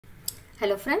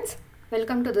Hello friends,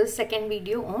 welcome to this second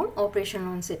video on operation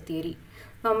on set theory.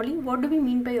 Normally, what do we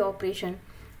mean by operation?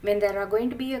 When there are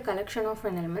going to be a collection of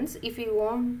elements, if we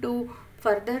want to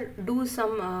further do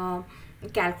some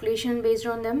calculation based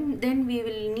on them, then we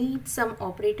will need some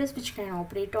operators which can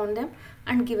operate on them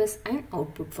and give us an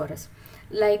output for us.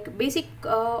 Like basic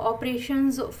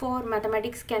operations for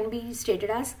mathematics can be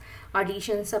stated as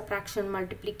addition, subtraction,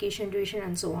 multiplication, division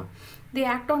and so on. They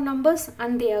act on numbers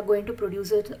and they are going to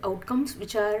produce outcomes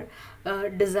which are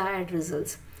desired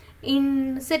results.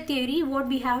 In set theory, what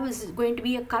we have is going to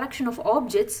be a collection of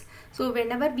objects. So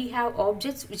whenever we have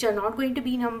objects which are not going to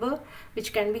be number,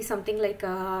 which can be something like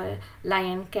a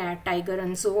lion, cat, tiger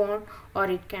and so on, or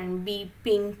it can be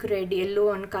pink, red,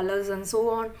 yellow and colors and so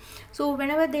on. So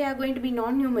whenever they are going to be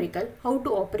non-numerical, how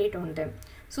to operate on them.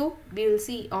 So we will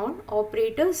see on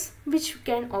operators which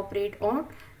can operate on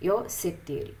your set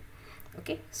theory.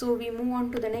 Okay, so we move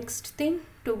on to the next thing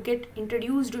to get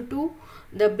introduced to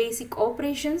the basic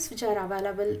operations which are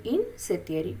available in set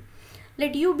theory.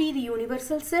 Let U be the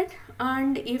universal set,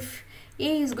 and if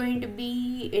A is going to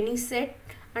be any set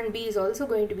and B is also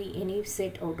going to be any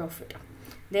set out of it,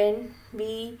 then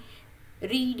we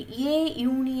read A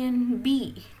union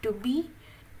B to be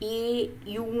A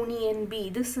union B.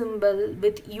 This symbol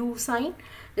with U sign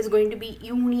is going to be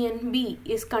union B,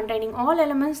 is containing all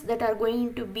elements that are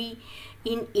going to be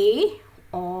in A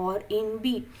or in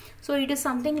B. So it is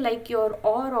something like your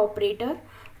OR operator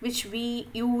which we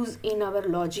use in our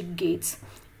logic gates,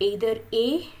 either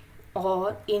A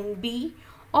or in B,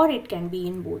 or it can be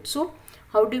in both. So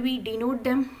how do we denote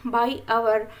them? By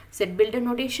our set builder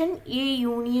notation, A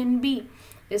union B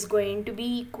is going to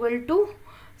be equal to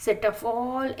set of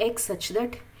all x such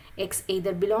that x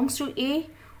either belongs to A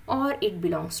or it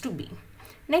belongs to B.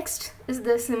 Next is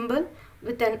the symbol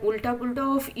with an ulta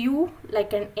pulta of U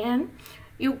like an N.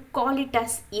 You call it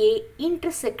as A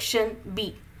intersection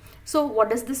B. So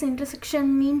what does this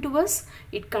intersection mean to us?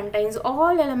 It contains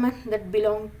all elements that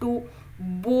belong to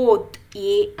both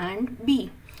A and B.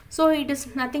 So it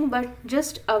is nothing but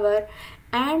just our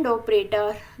AND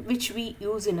operator which we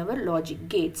use in our logic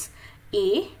gates,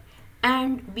 A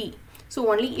and B.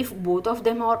 So only if both of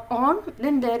them are on,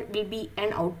 then there will be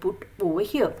an output over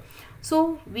here.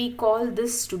 So we call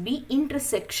this to be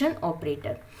intersection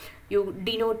operator. You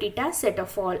denote it as set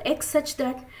of all x such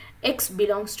that x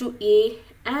belongs to A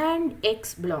and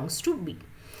x belongs to B.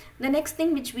 The next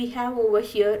thing which we have over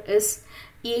here is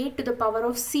A to the power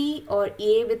of C, or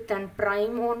A with an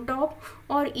prime on top,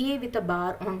 or A with a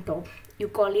bar on top. You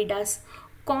call it as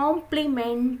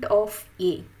complement of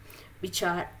A, which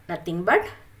are nothing but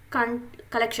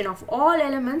collection of all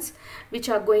elements which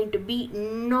are going to be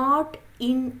not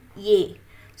in A.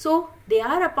 So they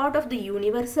are a part of the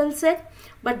universal set,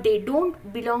 but they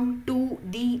don't belong to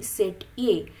the set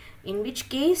A, in which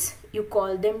case you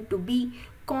call them to be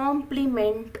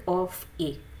complement of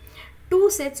A. Two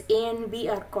sets A and B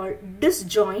are called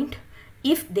disjoint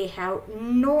if they have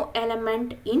no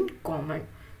element in common.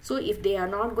 So if they are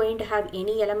not going to have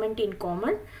any element in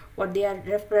common, what they are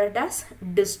referred as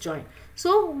disjoint.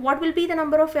 So what will be the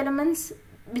number of elements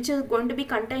which is going to be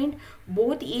contained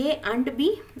both A and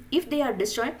B? If they are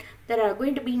disjoint, there are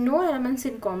going to be no elements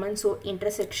in common, so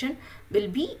intersection will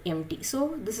be empty.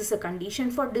 So this is a condition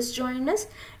for disjointness.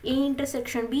 A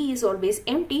intersection B is always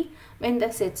empty when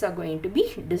the sets are going to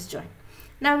be disjoint.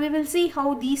 Now we will see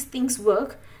how these things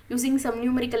work using some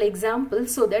numerical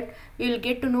examples so that we will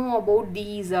get to know about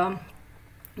these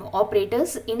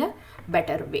operators in a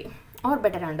better way or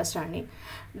better understanding.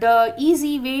 The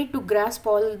easy way to grasp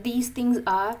all these things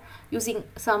are using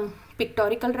some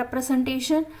pictorial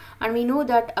representation, and we know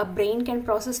that a brain can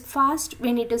process fast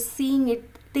when it is seeing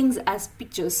things as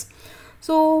pictures.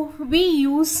 So we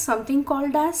use something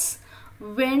called as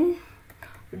Venn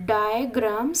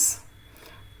diagrams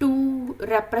to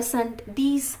represent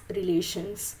these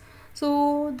relations.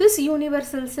 So this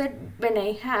universal set, when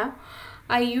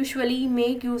I usually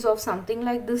make use of something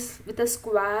like this with a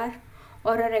square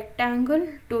or a rectangle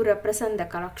to represent the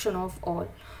collection of all.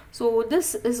 So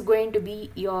this is going to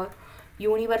be your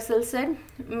universal set.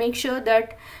 Make sure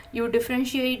that you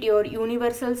differentiate your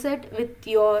universal set with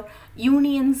your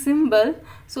union symbol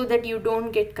so that you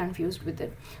don't get confused with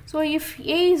it. So if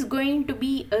A is going to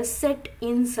be a set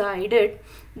inside it,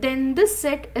 then this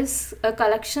set is a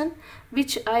collection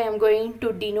which I am going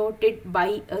to denote it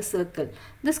by a circle.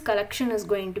 This collection is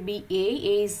going to be A.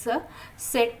 A is a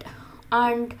set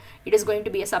and it is going to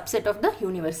be a subset of the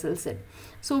universal set.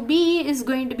 So B is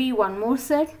going to be one more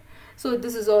set. So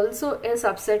this is also a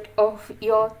subset of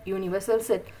your universal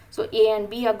set. So A and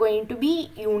B are going to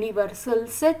be universal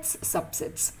sets,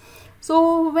 subsets.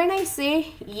 So when I say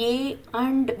A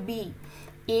and B,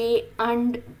 this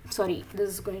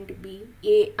is going to be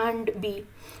A and B.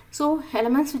 So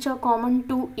elements which are common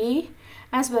to A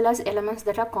as well as elements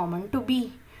that are common to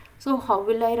B. So how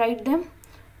will I write them?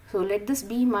 So let this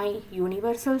be my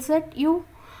universal set U,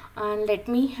 and let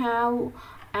me have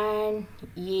an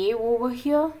A over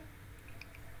here.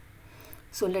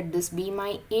 So let this be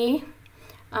my A,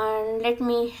 and let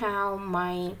me have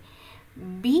my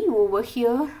B over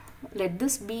here. Let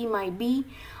this be my B.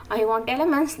 I want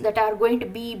elements that are going to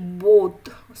be both.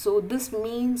 So this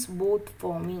means both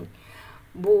for me,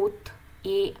 both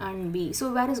A and B.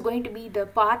 So where is going to be the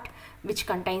part which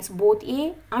contains both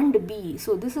A and B?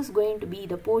 So this is going to be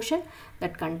the portion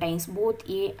that contains both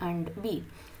A and B.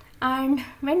 And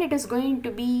when it is going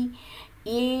to be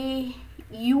A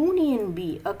union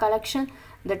B, a collection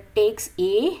that takes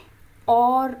A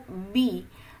or B,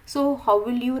 so how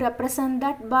will you represent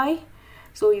that by?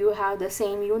 So you have the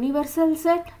same universal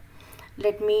set.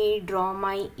 Let me draw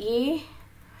my A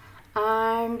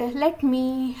and let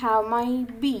me have my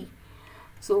B.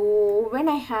 So when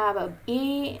I have a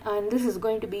A and this is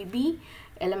going to be B,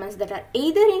 elements that are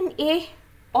either in A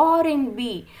or in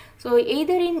B. So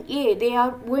either in A, they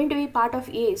are going to be part of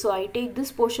A. So I take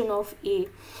this portion of A.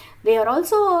 They are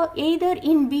also either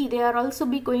in B, they are also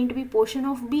going to be portion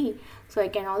of B. So I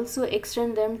can also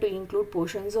extend them to include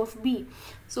portions of B.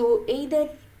 So either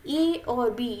A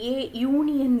or B, A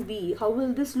union B, how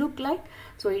will this look like?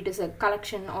 So it is a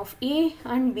collection of A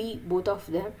and B, both of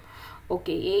them.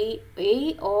 Okay,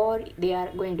 A or they are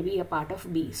going to be a part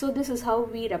of B. So this is how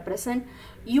we represent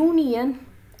union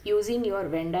using your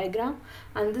Venn diagram,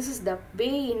 and this is the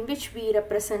way in which we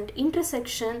represent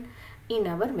intersection in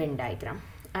our Venn diagram.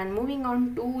 And moving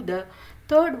on to the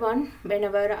third one,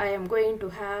 whenever I am going to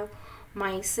have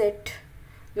my set,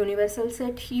 universal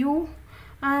set U,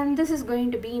 and this is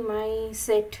going to be my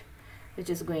set which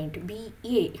is going to be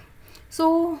A.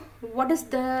 So what is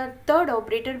the third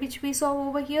operator which we saw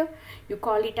over here? You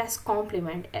call it as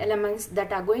complement. Elements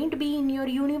that are going to be in your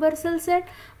universal set,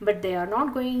 but they are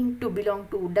not going to belong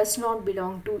to, does not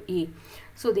belong to A.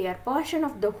 So they are portion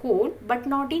of the whole but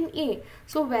not in A.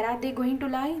 So where are they going to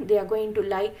lie? They are going to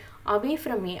lie away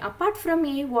from A. Apart from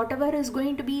A, whatever is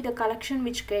going to be the collection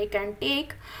which I can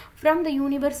take from the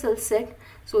universal set.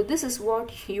 So this is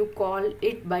what you call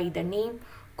it by the name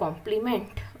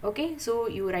complement. Okay, so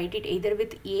you write it either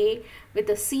with A with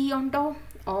a C on top,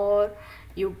 or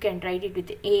you can write it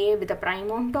with A with a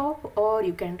prime on top, or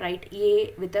you can write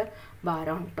A with a bar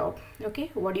on top.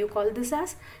 Okay, what do you call this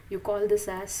as? You call this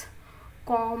as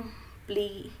complement.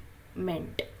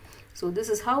 So this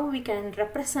is how we can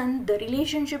represent the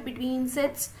relationship between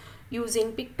sets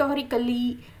using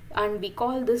pictorially, and we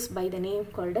call this by the name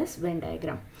called as Venn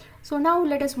diagram. So now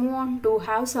let us move on to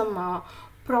have some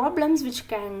problems which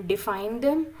can define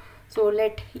them. So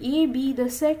let A be the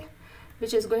set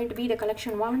which is going to be the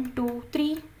collection 1, 2,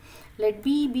 3. Let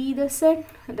B be the set,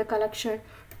 the collection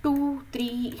 2,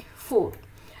 3, 4.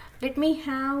 Let me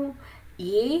have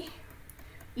A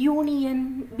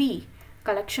union B,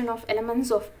 collection of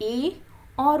elements of A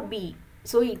or B.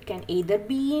 So it can either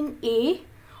be in A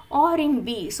or in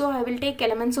B. So I will take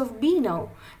elements of B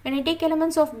now. When I take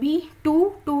elements of B,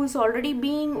 2 is already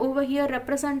being over here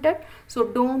represented. So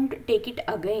don't take it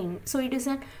again. So it is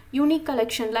a unique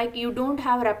collection, like you don't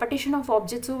have repetition of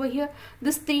objects over here.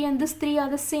 This 3 and this 3 are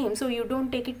the same. So you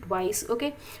don't take it twice.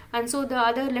 Okay. And so the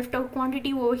other left out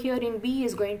quantity over here in B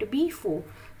is going to be 4.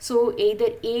 So either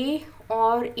A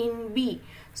or in B.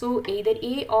 So either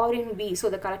A or in B. So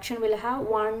the collection will have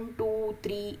 1, 2,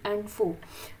 3 and 4.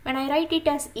 When I write it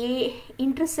as A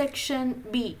intersection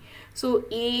B, so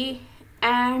A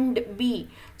and B,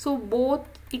 so both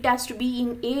it has to be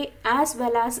in A as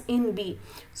well as in B.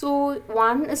 So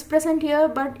 1 is present here,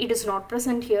 but it is not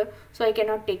present here, so I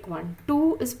cannot take 1.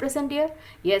 2 is present here,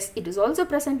 yes, it is also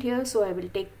present here, so I will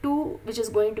take 2, which is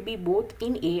going to be both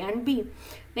in A and B.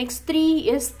 Next 3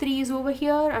 is over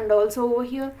here and also over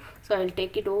here, so I will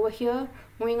take it over here.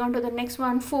 Moving on to the next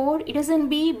one, 4, it is in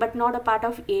B but not a part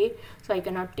of A, so I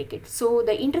cannot take it. So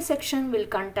the intersection will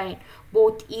contain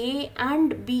both A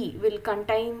and B, will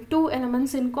contain 2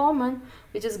 elements in common,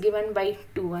 which is given by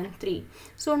 2 and 3.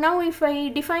 So now if I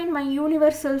define my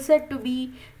universal set to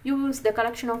be, use the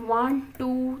collection of 1,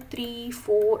 2, 3,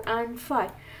 4 and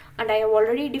 5. And I have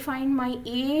already defined my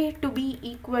A to be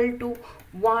equal to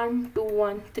 1, 2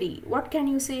 and 3. What can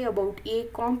you say about A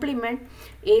complement?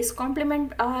 A's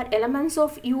complement are elements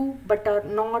of U but are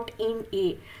not in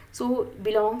A. So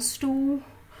belongs to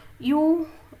U,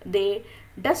 they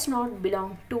does not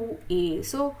belong to A.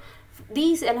 So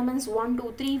these elements 1,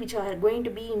 2, 3 which are going to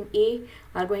be in A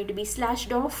are going to be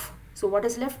slashed off. So what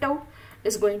is left out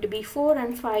is going to be 4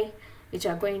 and 5, which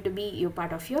are going to be your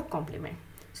part of your complement.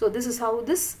 So this is how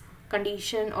this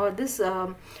condition or this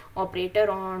operator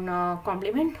on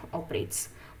complement operates.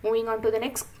 Moving on to the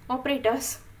next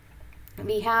operators,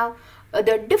 we have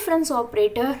the difference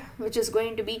operator, which is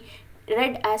going to be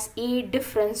read as A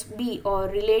difference B, or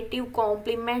relative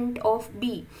complement of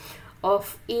B,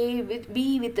 of A with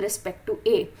B with respect to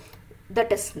A.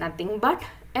 That is nothing but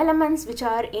elements which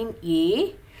are in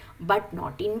A but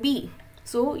not in B.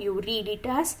 So you read it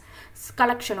as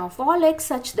collection of all x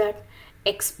such that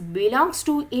x belongs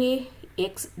to A,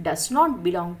 x does not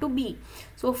belong to B.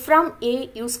 So from A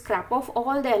you scrap off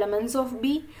all the elements of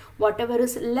B. Whatever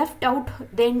is left out,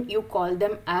 then you call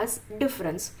them as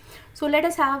difference. So let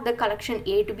us have the collection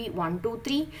A to be 1, 2,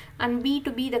 3 and B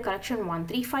to be the collection 1,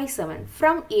 3, 5, 7.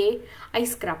 From A I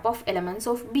scrap off elements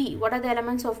of B. What are the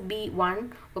elements of B?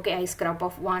 1. Okay, I scrap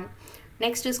off 1.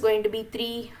 Next is going to be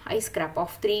 3. I scrap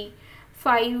off 3.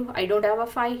 5, I don't have a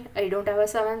 5, I don't have a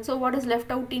 7. So what is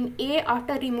left out in A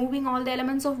after removing all the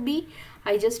elements of B?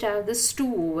 I just have this 2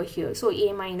 over here. So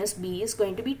A minus B is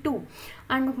going to be 2.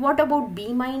 And what about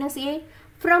B minus A?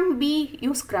 From B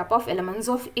you scrap off elements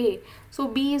of A. So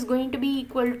B is going to be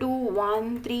equal to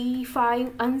 1, 3,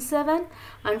 5 and 7.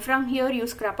 And from here you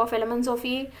scrap off elements of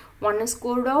A. 1 is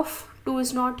scored off, 2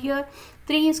 is not here,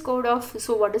 3 is scored off.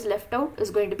 So what is left out is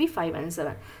going to be 5 and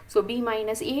 7. So B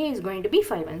minus A is going to be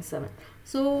 5 and 7.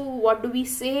 So what do we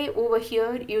say over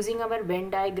here using our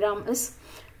Venn diagram is,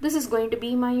 this is going to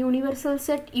be my universal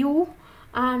set U,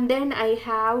 and then I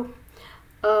have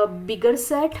a bigger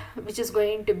set which is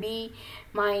going to be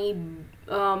my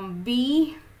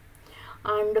B,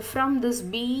 and from this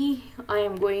B I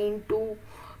am going to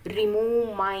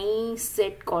remove my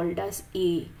set called as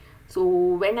A. So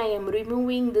when I am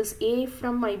removing this A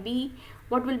from my B,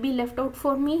 what will be left out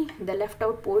for me? The left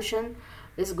out portion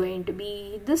is going to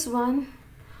be this one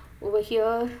over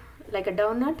here, like a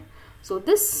donut. So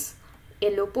this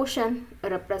yellow portion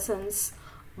represents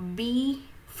B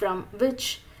from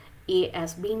which A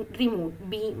has been removed,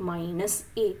 B minus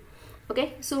A.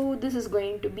 Okay, so this is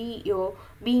going to be your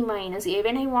B minus A.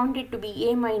 When I want it to be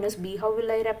A minus B, how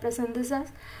will I represent this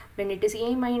as? When it is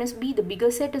A minus B, the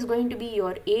bigger set is going to be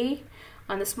your A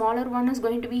and the smaller one is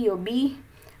going to be your B.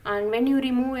 And when you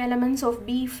remove elements of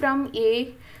B from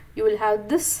A, you will have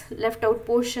this left out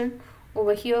portion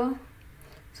over here.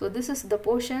 So this is the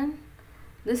portion.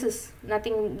 This is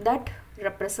nothing that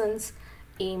represents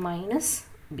A minus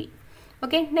B.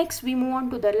 Okay, next we move on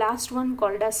to the last one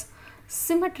called as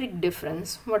symmetric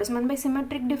difference. What is meant by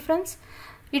symmetric difference?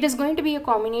 It is going to be a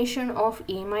combination of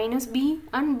A minus B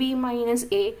and B minus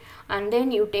A, and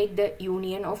then you take the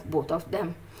union of both of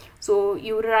them. So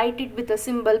you write it with a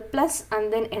symbol plus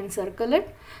and then encircle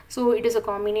it. So it is a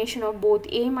combination of both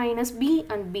A minus B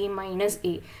and B minus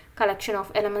A. Collection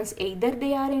of elements, either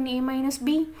they are in A minus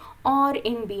B or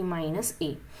in B minus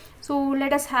A. So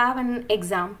let us have an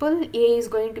example. A is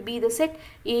going to be the set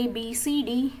A, B, C,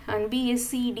 D and B is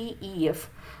C, D, E, F.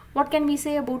 What can we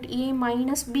say about A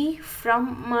minus B?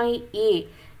 From my A,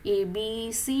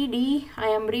 B, C, D, I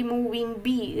am removing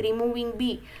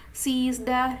B. C is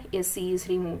there, yes, C is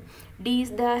removed. D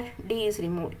is there, D is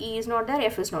removed. E is not there,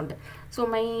 F is not there. So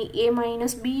my A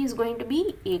minus B is going to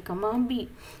be A comma B.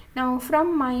 Now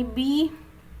from my B,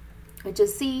 which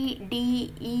is C,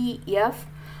 D, E, F,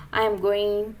 I am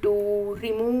going to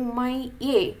remove my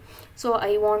A. So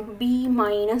I want B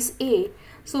minus A.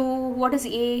 So what is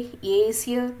A? A is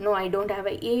here. No, I don't have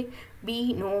a.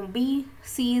 B, no B.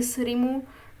 C is removed.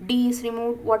 D is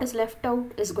removed. What is left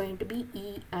out is going to be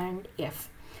E and F.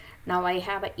 Now I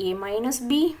have a minus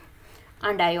B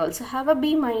and I also have a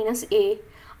B minus A.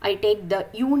 I take the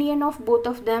union of both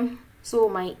of them. So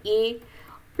my A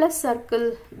plus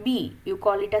circle B, you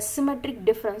call it as symmetric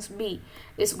difference B,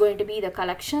 is going to be the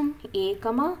collection A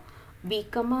comma B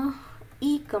comma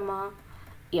E comma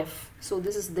F. So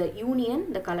this is the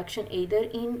union, the collection either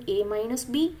in A minus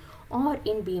B or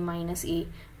in B minus A,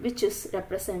 which is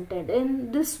represented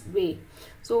in this way.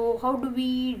 So how do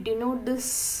we denote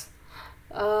this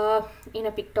in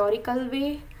a pictorial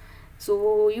way?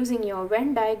 So using your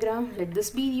Venn diagram, let this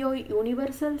be your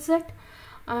universal set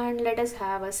and let us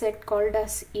have a set called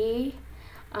as A,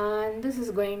 and this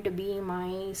is going to be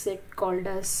my set called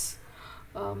as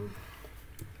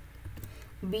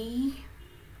B.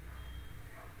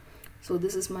 So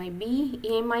this is my B,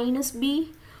 A minus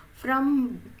B.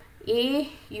 From A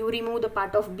you remove the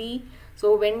part of B.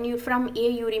 So when you from A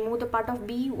you remove the part of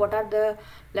B, what are the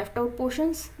left out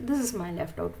portions? This is my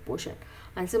left out portion.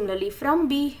 And similarly from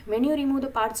B, when you remove the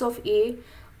parts of A,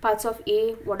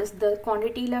 what is the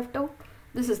quantity left out?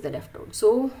 This is the left out.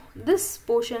 So this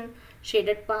portion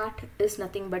shaded part is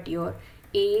nothing but your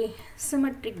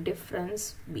asymmetric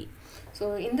difference B.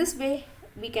 So in this way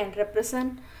we can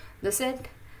represent the set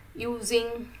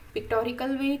using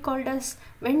pictorial way called as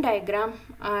Venn diagram,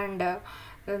 and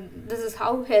this is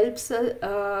how helps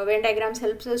Venn diagrams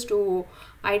helps us to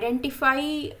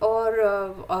identify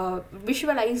or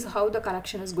visualize how the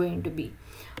collection is going to be,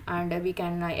 and we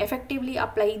can effectively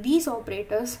apply these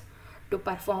operators to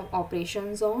perform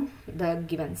operations on the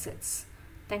given sets.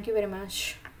 Thank you very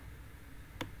much.